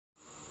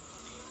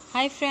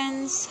Hi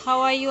friends,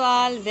 how are you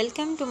all?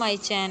 Welcome to my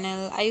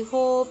channel. I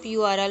hope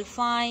you are all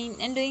fine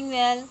and doing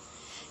well.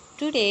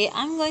 Today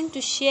I'm going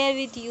to share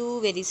with you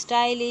very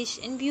stylish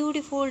and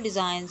beautiful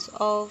designs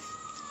of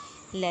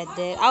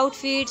leather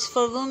outfits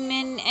for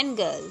women and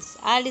girls.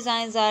 All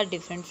designs are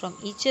different from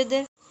each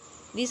other.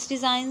 These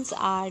designs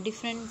are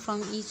different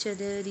from each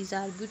other. These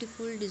are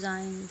beautiful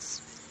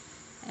designs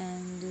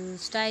and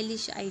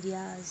stylish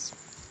ideas.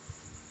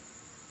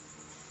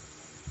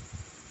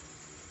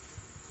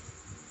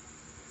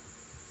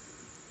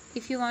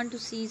 If you want to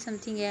see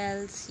something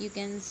else, you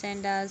can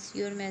send us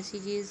your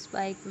messages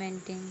by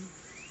commenting.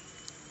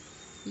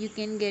 You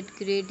can get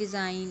great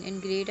design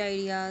and great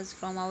ideas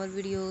from our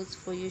videos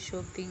for your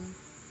shopping.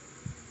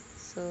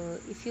 So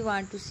if you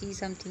want to see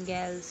something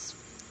else,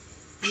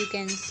 you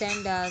can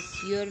send us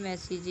your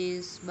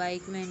messages by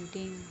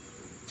commenting.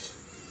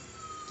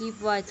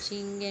 Keep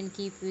watching and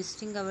keep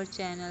visiting our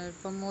channel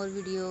for more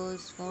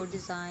videos, more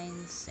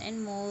designs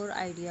and more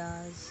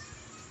ideas.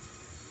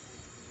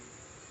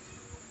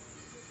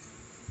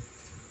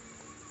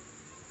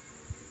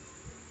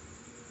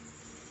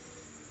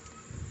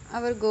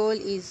 Our goal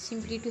is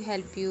simply to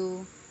help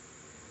you.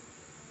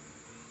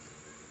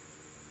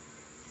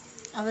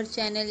 Our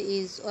channel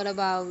is all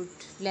about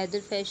leather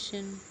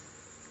fashion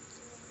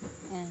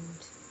and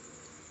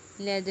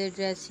leather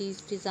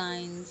dresses,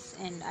 designs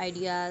and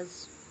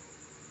ideas.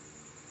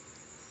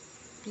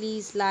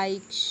 Please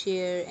like,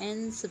 share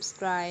and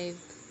subscribe.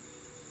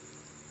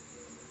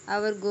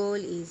 Our goal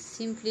is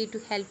simply to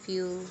help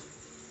you.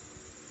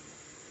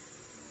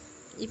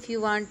 If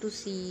you want to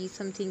see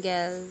something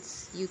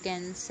else, you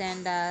can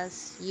send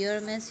us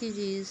your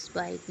messages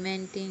by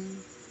commenting.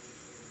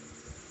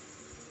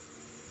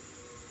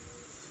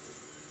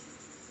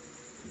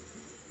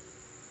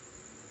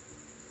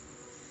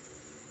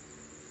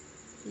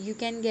 You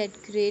can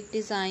get great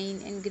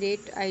design and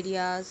great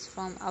ideas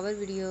from our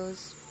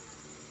videos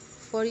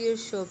for your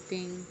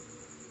shopping.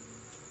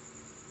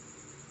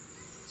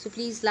 So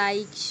please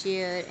like,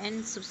 share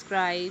and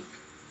subscribe.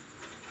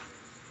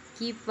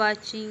 Keep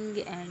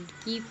watching and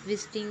keep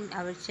visiting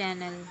our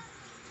channel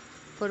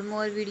for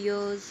more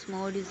videos,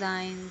 more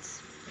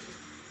designs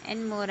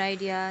and more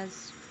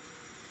ideas.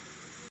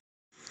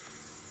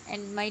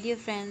 And my dear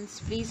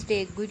friends, please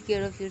take good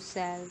care of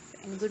yourself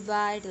and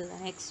goodbye till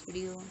the next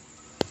video.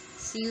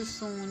 See you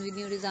soon with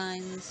new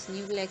designs,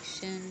 new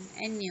collection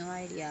and new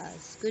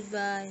ideas.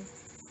 Goodbye.